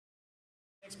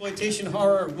Exploitation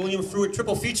horror, William Fruet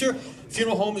triple feature.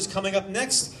 Funeral Home is coming up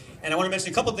next. And I want to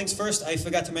mention a couple of things first. I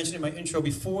forgot to mention in my intro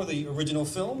before the original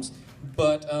films,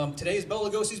 but today is Bela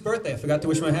Lugosi's birthday. I forgot to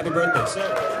wish him a happy birthday. So,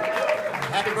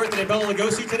 happy birthday to Bela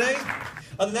Lugosi today.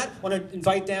 Other than that, I want to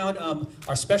invite down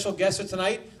our special guest for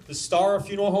tonight, the star of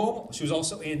Funeral Home. She was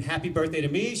also in Happy Birthday to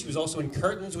Me. She was also in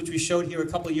Curtains, which we showed here a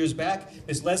couple of years back,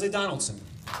 Miss Lesleh Donaldson.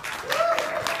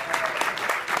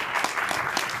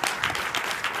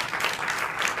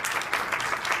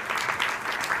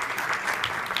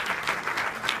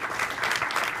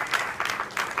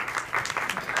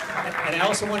 And I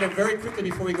also wanted to very quickly,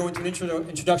 before we go into an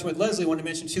introduction with Lesleh, I wanted to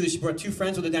mention too that she brought two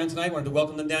friends with her down tonight. I wanted to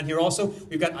welcome them down here also.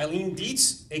 We've got Eileen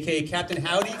Dietz, aka Captain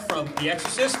Howdy from The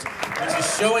Exorcist, which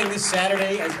is showing this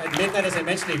Saturday at midnight, as I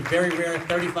mentioned, a very rare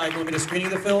 35mm screening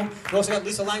of the film. We also got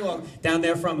Lisa Langloh down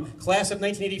there from Class of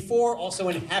 1984, also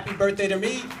in Happy Birthday to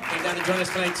Me. Came down to join us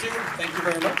tonight too. Thank you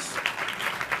very much.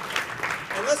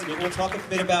 And Lesleh, we'll talk a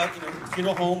bit about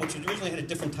Funeral Home, which originally had a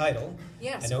different title.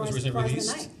 Yes, I know it was originally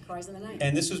released. Cries in the Night.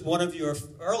 And this was one of your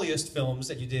earliest films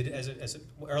that you did,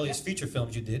 earliest feature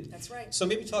films you did. That's right. So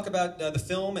maybe talk about the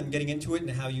film and getting into it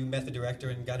and how you met the director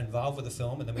and got involved with the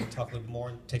film, and then we can talk a little bit more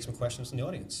and take some questions from the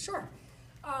audience. Sure.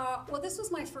 Well, this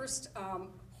was my first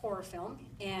horror film,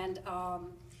 and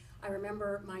I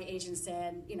remember my agent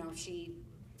said, she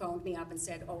phoned me up and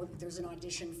said, oh, there's an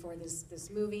audition for this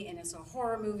movie, and it's a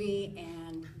horror movie,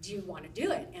 and do you want to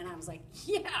do it? And I was like,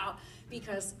 yeah,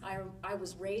 because I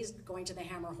was raised going to the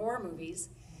Hammer horror movies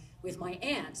with my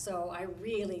aunt, so I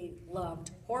really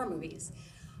loved horror movies.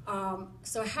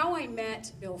 So how I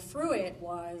met Bill Fruet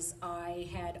was I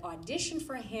had auditioned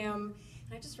for him,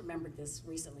 and I just remembered this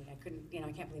recently. I couldn't,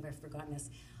 I can't believe I've forgotten this.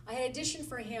 I had auditioned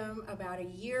for him about a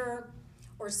year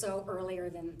or so earlier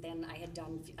than I had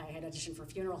auditioned for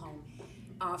Funeral Home,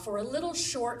 for a little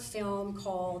short film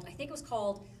called, I think it was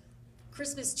called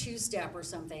Christmas Two-Step or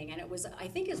something, and it was, I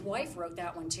think his wife wrote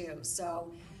that one too.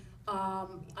 So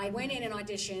I went in and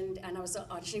auditioned, and I was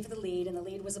auditioning for the lead, and the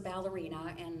lead was a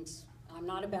ballerina, and I'm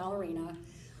not a ballerina.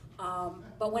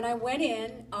 But when I went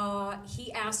in,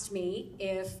 he asked me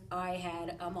if I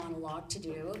had a monologue to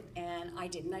do, and I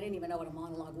didn't. I didn't even know what a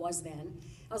monologue was then.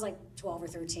 I was like 12 or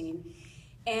 13.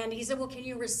 And he said, well, can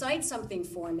you recite something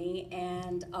for me?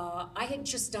 And I had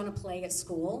just done a play at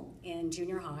school in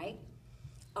junior high.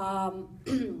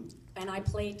 And I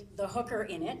played the hooker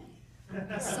in it.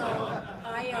 So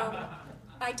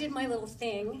I did my little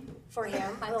thing for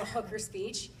him, my little hooker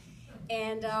speech.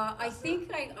 And I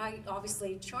think I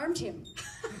obviously charmed him.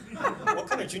 What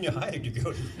kind of junior high did you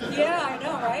go to? Yeah, I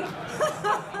know, right?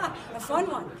 A fun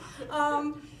one.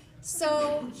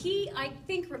 So he, I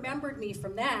think, remembered me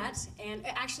from that, and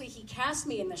actually he cast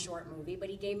me in the short movie, but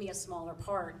he gave me a smaller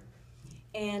part.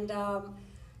 And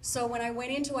so when I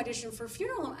went into audition for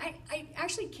Funeral Home, I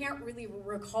actually can't really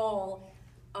recall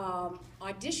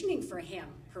auditioning for him,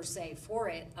 per se, for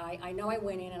it. I know I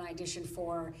went in and auditioned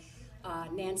for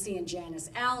Nancy and Janice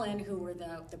Allen, who were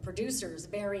the producers.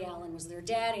 Barry Allen was their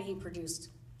dad, and he produced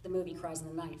the movie Cries in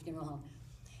the Night, Funeral Home.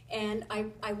 And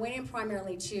I went in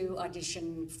primarily to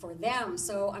audition for them,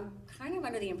 so I'm kind of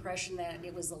under the impression that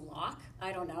it was a lock.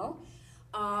 I don't know.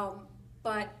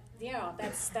 But yeah,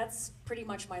 that's pretty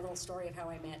much my little story of how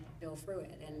I met Bill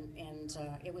Fruet, and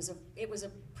it was a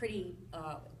pretty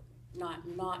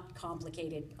not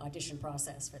complicated audition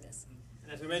process for this.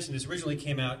 And as we mentioned, this originally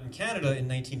came out in Canada in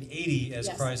 1980 as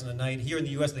Cries in the Night. Here in the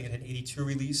U.S., I think it had an 82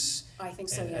 release. I think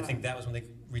so, and yeah. I think that was when they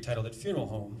retitled it Funeral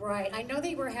Home. Right. I know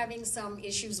they were having some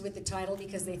issues with the title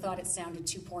because they thought it sounded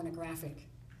too pornographic.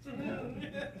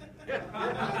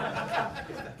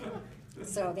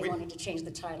 So they wanted to change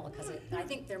the title because I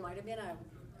think there might have been a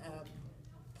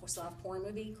soft porn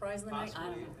movie, Cries in the Night. I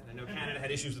don't know. I know Canada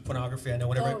had issues with pornography. I know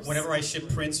whenever I ship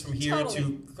prints from here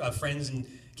to friends in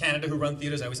Canada who run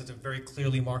theaters, I always have to very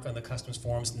clearly mark on the customs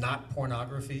forms, not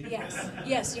pornography.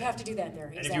 Yes, you have to do that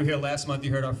there. And if you were here last month,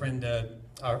 you heard our friend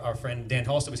Dan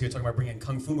Halster was here talking about bringing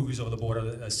kung fu movies over the border,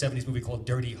 a 70s movie called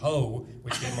Dirty Ho,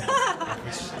 which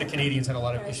the Canadians had a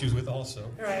lot of issues with also.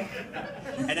 Right.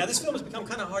 And now this film has become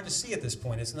kind of hard to see at this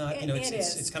point. It's not,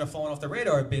 it's kind of fallen off the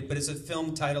radar a bit, but it's a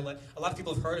film title that a lot of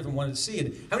people have heard of and wanted to see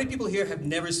it. How many people here have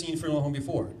never seen Funeral Home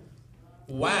before?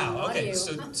 Wow, okay,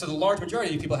 so the large majority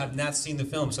of you people have not seen the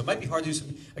film, so it might be hard to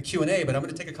do a Q&A, but I'm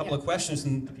going to take a couple of questions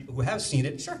from the people who have seen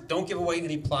it. Sure. Don't give away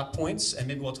any plot points, and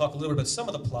maybe we'll talk a little bit about some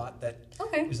of the plot that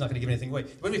is not going to give anything away.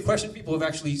 But maybe a question, people have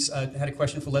actually had a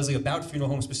question for Lesleh about Funeral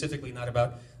Home specifically, not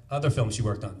about other films she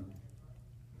worked on.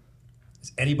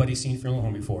 Has anybody seen Funeral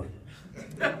Home before?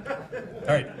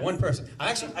 All right, one person.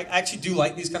 I actually do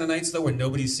like these kind of nights though, where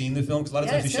nobody's seen the film. Because a lot of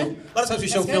times we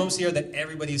show films here that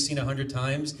everybody has seen 100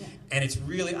 times, and it's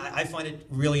really I find it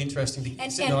really interesting to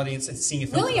sit in an audience and seeing a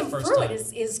film William for the first time.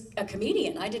 Fruet is a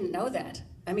comedian. I didn't know that.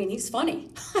 I mean, he's funny.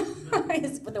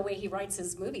 With the way he writes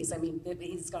his movies, I mean,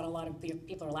 he's got a lot of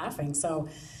people are laughing. So,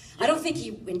 I don't think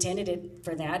he intended it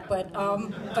for that, but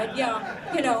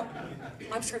yeah, you know,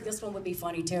 I'm sure this one would be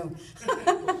funny too.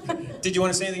 Did you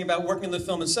want to say anything about working on the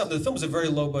film itself? The film was a very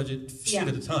low-budget shoot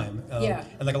at the time.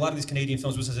 And like a lot of these Canadian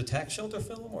films, was this a tax shelter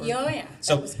film? Or? Yeah.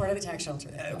 So, that was part of the tax shelter.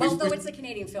 Although it's a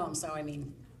Canadian film, so I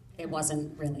mean, it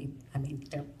wasn't really, I mean,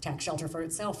 they're tax shelter for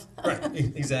itself. Right,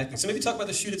 exactly. So maybe talk about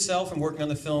the shoot itself and working on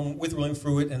the film with William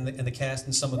Fruet and the cast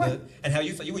and some of the, and how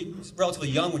you were relatively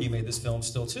young when you made this film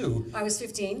still too. I was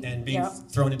 15. And being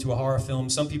thrown into a horror film,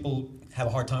 some people have a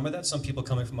hard time with that. Some people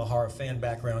coming from a horror fan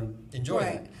background enjoy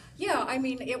it. Yeah, I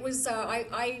mean, it was,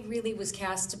 I really was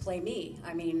cast to play me.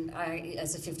 I mean,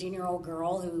 as a 15-year-old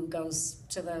girl who goes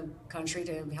to the country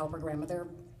to help her grandmother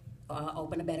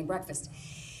open a bed and breakfast.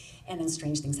 And then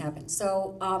strange things happen.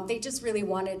 So they just really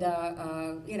wanted,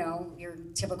 you know, your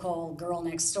typical girl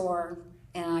next door,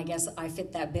 and I guess I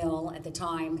fit that bill at the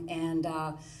time. And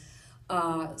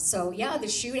so yeah, the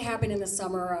shoot happened in the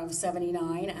summer of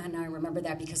 '79, and I remember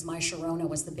that because My Sharona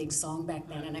was the big song back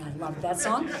then, and I loved that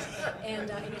song. And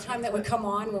anytime that would come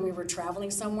on when we were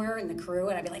traveling somewhere in the crew,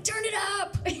 and I'd be like, "Turn it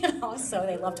up," you know. So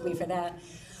they loved me for that.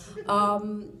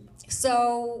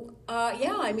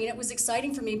 Yeah, I mean, it was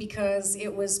exciting for me because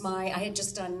it was I had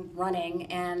just done Running,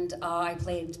 and I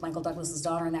played Michael Douglas's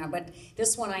daughter in that, but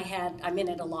this one I'm in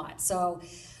it a lot. So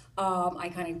I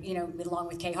kind of, you know, along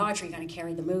with Kay Hodgery, kind of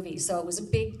carried the movie. So it was a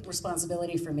big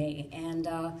responsibility for me. And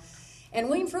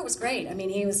William Fruet was great. I mean,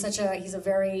 he's a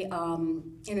very, you know,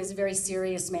 he's a very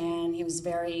serious man. He was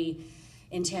very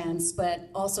intense, but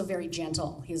also very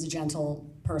gentle. He was a gentle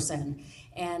person.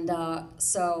 And it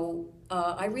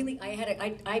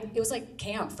was like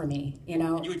camp for me, you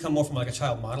know. And you would come more from like a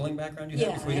child modeling background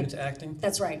before you get into acting?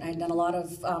 That's right. I had done a lot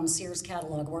of Sears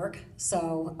catalog work,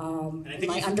 so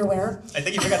my underwear. I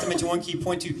think you forgot to mention one key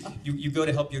point too. You go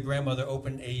to help your grandmother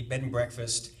open a bed and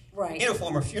breakfast. Right. In a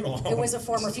former funeral home. It was a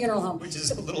former funeral home. Which is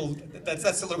that's a little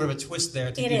bit of a twist there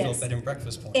to the usual bed and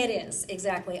breakfast point. It is,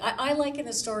 exactly. I liken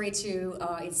the story to,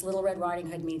 it's Little Red Riding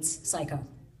Hood meets Psycho.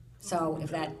 So if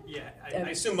that... Yeah,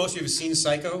 I assume most of you have seen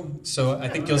Psycho, so I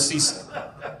think you'll see...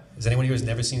 Is anyone here who's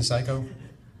never seen Psycho?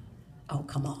 Oh,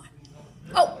 come on.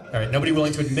 Oh! All right, nobody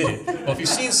willing to admit it. Well, if you've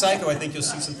seen Psycho, I think you'll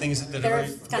see some things that are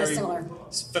very similar.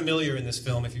 Familiar in this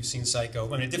film if you've seen Psycho.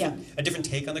 I mean, a different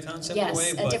take on the concept in a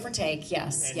way. Yes, a different take,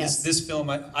 yes. This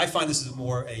film, I find this is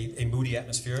more a moody,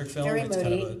 atmospheric film. Very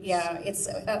moody, It's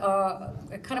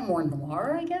kind of more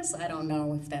noir, I guess. I don't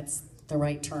know if that's the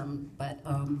right term, but...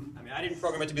 I mean, I didn't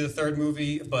program it to be the third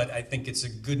movie, but I think it's a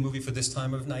good movie for this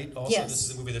time of night also. Yes. This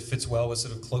is a movie that fits well with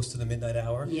sort of close to the midnight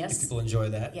hour. Yes. If people enjoy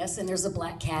that. Yes, and there's a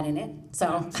black cat in it,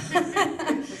 so...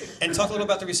 And talk a little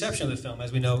about the reception of the film.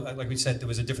 As we know, like we said, there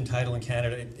was a different title in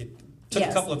Canada. It took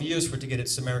a couple of years for it to get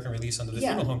its American release under the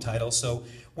funeral home title. So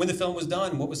when the film was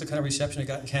done, what was the kind of reception it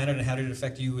got in Canada, and how did it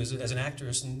affect you as an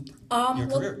actress and your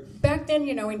career? Back then,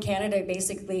 you know, in Canada,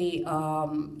 basically,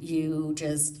 you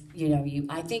just, you know,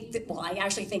 I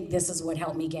actually think this is what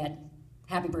helped me get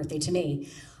Happy Birthday to Me.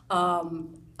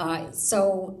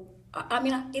 So, I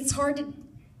mean, it's hard to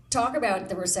talk about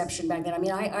the reception back then. I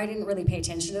mean, I didn't really pay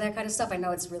attention to that kind of stuff. I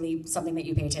know it's really something that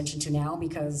you pay attention to now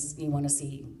because you want to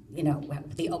see, you know,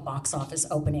 the box office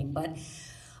opening. But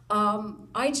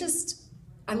I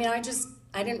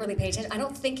didn't really pay attention. I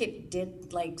don't think it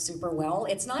did like super well.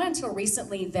 It's not until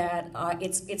recently that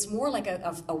it's more like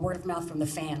a word of mouth from the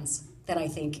fans that I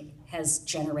think has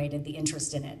generated the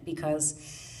interest in it. Because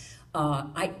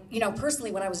you know,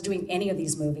 personally, when I was doing any of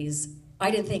these movies,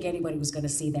 I didn't think anybody was going to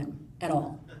see them at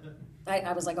all.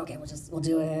 I was like, okay, we'll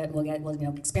do it. We'll you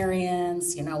know,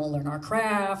 experience. You know, we'll learn our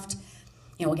craft.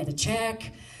 You know, we'll get a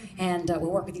check, and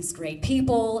we'll work with these great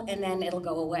people, and then it'll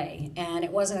go away. And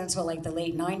it wasn't until like the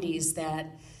late '90s that,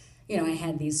 you know, I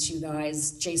had these two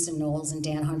guys, Jason Knowles and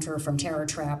Dan Hunter from Terror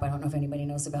Trap. I don't know if anybody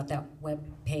knows about that web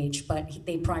page, but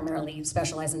they primarily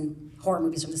specialize in horror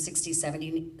movies from the '60s,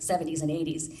 '70s, and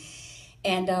 '80s.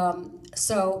 And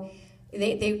so.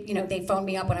 They phoned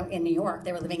me up when I'm in New York.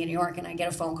 They were living in New York, and I get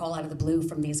a phone call out of the blue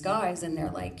from these guys, and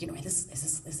they're like, you know, is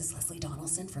this Lesleh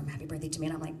Donaldson from Happy Birthday to Me?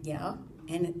 And I'm like, yeah.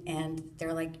 And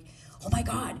they're like, oh my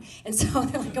God. And so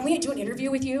they're like, can we do an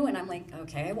interview with you? And I'm like,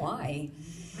 okay, why?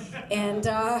 And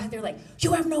they're like,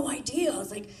 you have no idea. I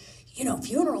was like, you know,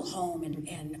 funeral home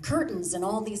and curtains and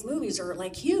all these movies are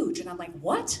like huge. And I'm like,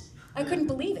 what? I couldn't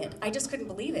believe it. I just couldn't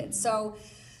believe it. So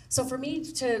So for me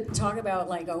to talk about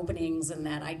like openings and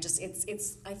that, I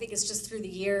think it's just through the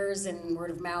years and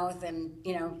word of mouth and,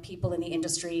 you know, people in the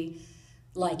industry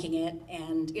liking it,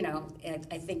 and you know,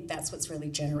 I think that's what's really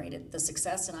generated the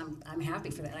success, and I'm happy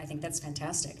for that. I think that's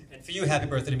fantastic. And for you, Happy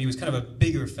Birthday to Me was kind of a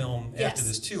bigger film Yes. after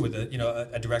this too, with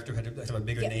a director had to have a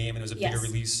bigger name, and it was a bigger Yes.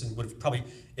 release, and would have probably,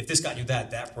 if this got you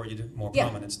that brought you to more Yeah.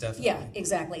 prominence, definitely. Yeah,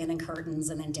 exactly. And then Curtains,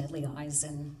 and then Deadly Eyes,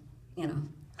 and you know.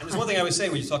 And there's one thing I always say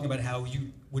when you're talking about how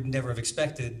you would never have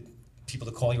expected people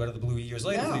to call you out of the blue years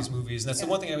later for these movies, and that's the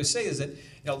one thing I always say is that,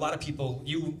 you know, a lot of people,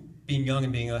 you being young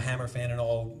and being a Hammer fan and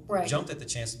all, jumped at the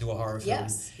chance to do a horror film.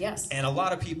 Yes, yes. And a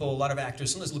lot of people, a lot of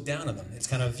actors, sometimes look down on them. It's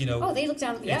kind of, you know... Oh, they look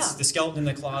down, yeah. It's the skeleton in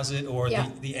the closet or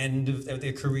the end of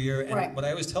their career. And what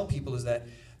I always tell people is that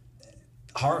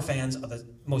horror fans are the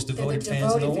most devoted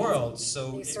fans in the world.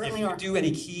 So if you do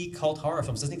any key cult horror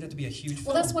films, it doesn't have to be a huge film.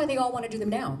 Well, that's why they all want to do them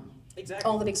now. Exactly.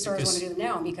 All the big stars want to do them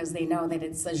now because they know that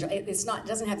it's not, it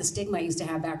doesn't have the stigma it used to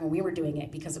have back when we were doing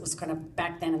it, because it was kind of,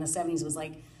 back then in the 70s, it was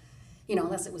like, you know,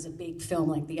 unless it was a big film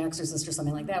like The Exorcist or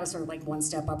something like that, it was sort of like one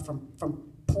step up from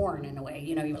porn in a way.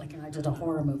 You know, you were like, I did a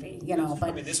horror movie, you know. But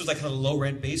I mean, this was like kind of a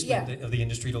low-rent basement of the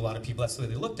industry to a lot of people. That's the way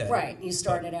they looked at it. Right. You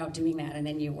started out doing that, and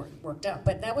then you worked up.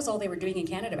 But that was all they were doing in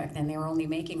Canada back then. They were only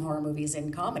making horror movies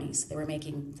and comedies. They were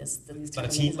making these a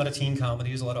lot of teen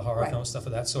comedies, a lot of horror films, stuff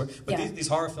of that sort. But these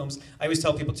horror films, I always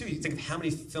tell people too, you think of how many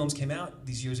films came out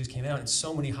these years came out, and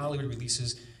so many Hollywood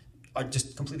releases are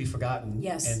just completely forgotten.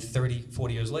 Yes. And 30,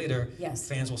 40 years later,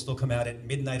 fans will still come out at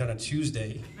midnight on a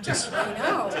Tuesday just I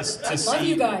know. to Love see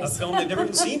you guys. a film they've never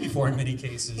even seen before in many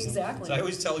cases. Exactly. So I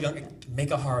always tell young,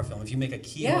 make a horror film. If you make a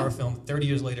key horror film, 30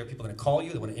 years later, people are going to call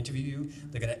you, they want to interview you,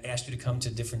 they're going to ask you to come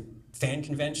to different fan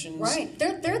conventions. Right.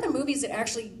 They're the movies that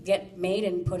actually get made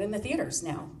and put in the theaters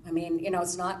now. I mean, you know,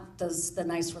 it's not the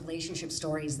nice relationship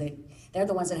stories that, they're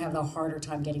the ones that have the harder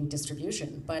time getting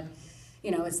distribution. But you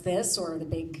know, it's this or the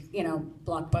big, you know,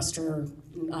 blockbuster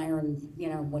Iron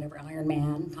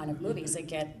Man kind of movies that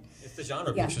get... It's the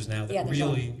genre pictures now that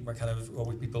really are kind of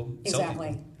what people sell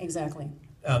people. Exactly. Do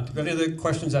you have any other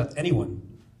questions out?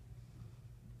 Anyone?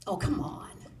 Oh, come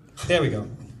on. There we go.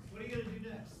 What are you going to do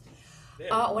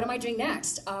next? What am I doing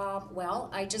next? Well,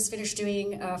 I just finished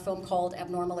doing a film called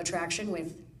Abnormal Attraction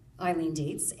with Eileen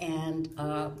Dietz and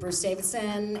Bruce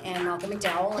Davidson and Malcolm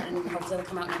McDowell, and hopefully it'll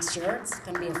come out next year. It's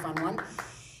going to be a fun one.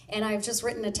 And I've just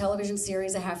written a television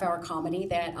series, a half-hour comedy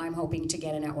that I'm hoping to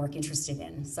get a network interested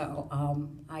in. So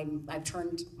I've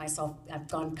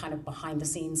gone kind of behind the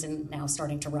scenes and now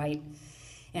starting to write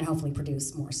and hopefully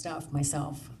produce more stuff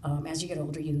myself. As you get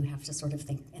older, you have to sort of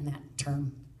think in that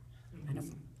term, kind of.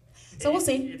 So we'll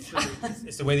see.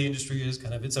 It's the way the industry is,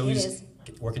 kind of. It's always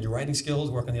work on your writing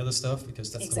skills, work on the other stuff,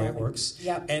 because that's the way it works.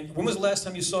 Yep. And when was the last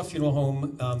time you saw Funeral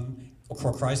Home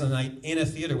or Cries of the Night in a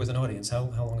theater with an audience? How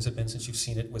long has it been since you've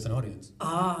seen it with an audience?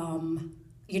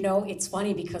 You know, it's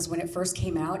funny because when it first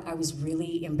came out, I was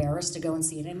really embarrassed to go and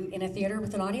see it in a theater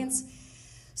with an audience.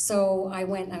 So I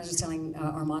was just telling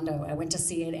Armando, I went to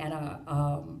see it at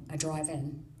a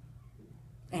drive-in,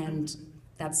 and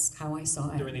that's how I saw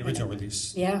it. During the original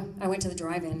release. Yeah, I went to the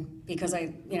drive-in because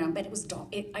but it was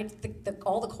dark.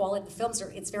 All the quality, the films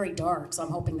it's very dark, so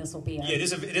I'm hoping this will be Yeah, it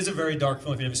is a very dark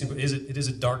film if you've never seen it. It is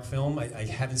a dark film. I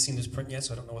haven't seen this print yet,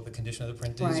 so I don't know what the condition of the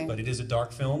print is, but it is a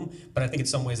dark film. But I think in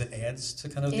some ways it adds to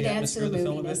kind of the atmosphere of the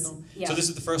film a bit. Yeah. So this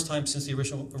is the first time since the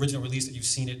original release that you've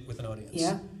seen it with an audience.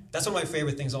 Yeah. That's one of my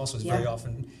favorite things also, is very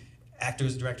often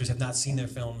actors, directors have not seen their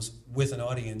films with an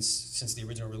audience since the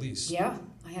original release. Yeah,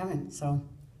 I haven't, so...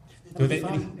 Do you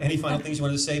have any final things you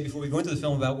wanted to say before we go into the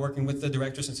film about working with the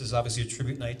director, since this is obviously a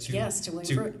tribute night to William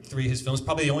Fruet. Three of his films?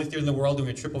 Probably the only theater in the world doing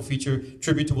a triple feature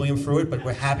tribute to William Fruet, but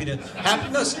we're happy to...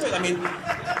 No, seriously, I mean,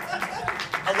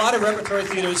 a lot of repertory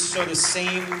theaters show the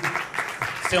same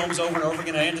films over and over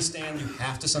again. I understand you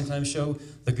have to sometimes show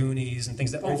The Goonies and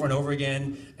things that over and over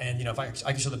again, and if I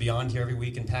can show The Beyond here every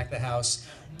week and pack the house,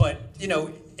 but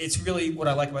it's really what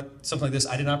I like about something like this.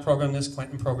 I did not program this,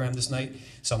 Quentin programmed this night,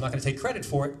 so I'm not going to take credit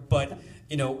for it, but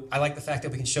I like the fact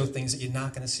that we can show things that you're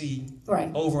not going to see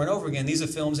over and over again. These are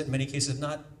films that in many cases have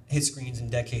not hit screens in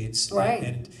decades,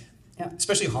 and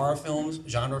especially horror films,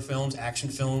 genre films, action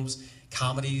films,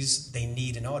 comedies, they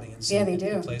need an audience. Yeah, they do.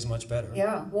 It plays much better.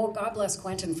 Yeah, well, God bless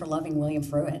Quentin for loving William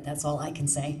Fruet. That's all I can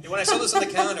say. When I saw this on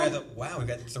the calendar, I thought, wow, we've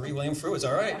got 3 William Fruets.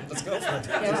 All right, let's go for it.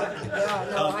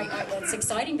 It's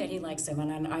exciting that he likes him,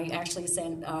 and I actually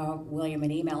sent William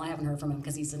an email. I haven't heard from him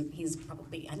because he's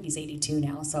probably, I think he's 82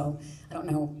 now, so I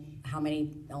don't know how many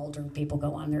older people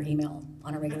go on their email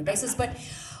on a regular basis. But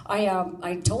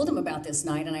I told him about this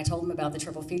night, and I told him about the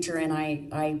triple feature, and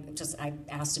I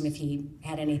asked him if he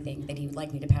had anything that he would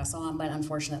like me to pass on, but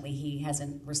unfortunately he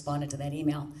hasn't responded to that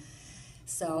email.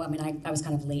 So, I mean, I was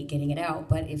kind of late getting it out,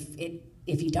 but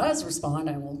if he does respond,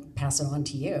 I will pass it on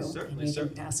to you. Certainly, you can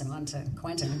pass it on to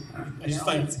Quentin. I just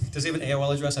find, does he have an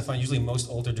AOL address? I find usually most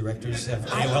older directors have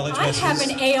AOL addresses. I have an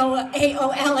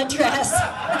AOL address.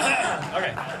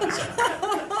 Okay.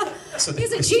 So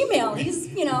He's a Gmail. He's,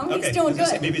 he's doing good.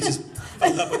 Say, maybe it's just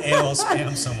filled up with AOL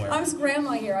spam somewhere. I'm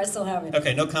grandma here. I still have it.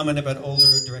 Okay, no comment about older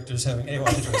directors having AOL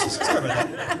addresses. Sorry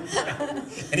about that.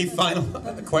 Any final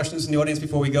questions from the audience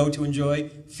before we go to enjoy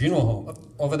Funeral Home?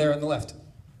 Over there on the left.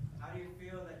 How do you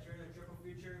feel that you're in a triple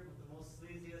feature with the most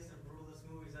sleaziest and brutalest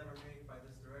movies ever made by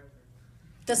this director?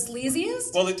 The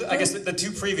sleaziest? Well, I guess the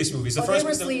two previous movies. The they first,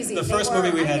 were sleazy. The first movie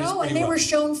we had I know, is pretty and they rough. were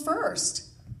shown first.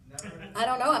 I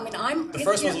don't know. I mean, The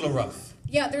first one's a little rough.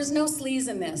 Yeah, there's no sleaze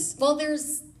in this. Well,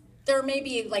 there may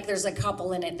be, like, there's a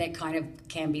couple in it that kind of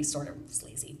can be sort of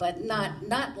sleazy, but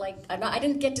not like, I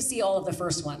didn't get to see all of the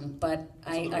first one, but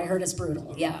I heard it's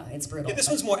brutal. Yeah, it's brutal. Yeah, this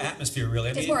one's more atmosphere, really.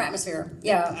 It's more atmosphere,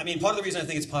 yeah. I mean, part of the reason I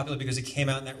think it's popular because it came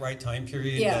out in that right time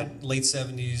period, that late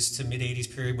 70s to mid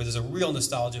 80s period, where there's a real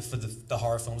nostalgia for the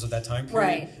horror films of that time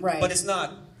period. Right. But it's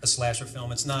not a slasher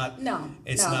film. It's not.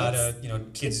 It's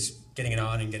not kids getting it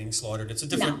on and getting slaughtered. It's a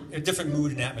different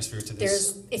mood and atmosphere to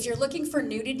this. If you're looking for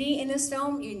nudity in this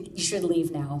film, you should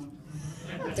leave now.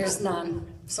 There's none.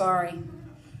 Sorry.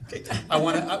 Okay. I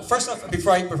want to first off,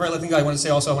 before I let them go, I want to say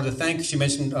also I wanted to thank. She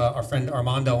mentioned our friend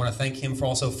Armando. I want to thank him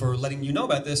for letting you know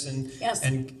about this and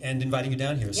inviting you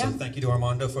down here. So thank you to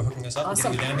Armando for hooking us up and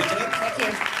getting you down here tonight.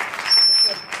 Thank you.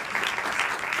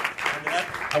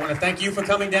 I want to thank you for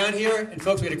coming down here. And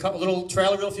folks, we had a little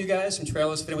trailer reel for you guys, some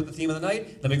trailers fitting with the theme of the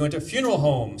night. Then we go into Funeral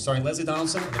Home, starring Lesleh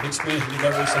Donaldson on the big screen at the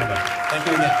Beverly Cinema. Thank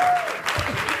you again.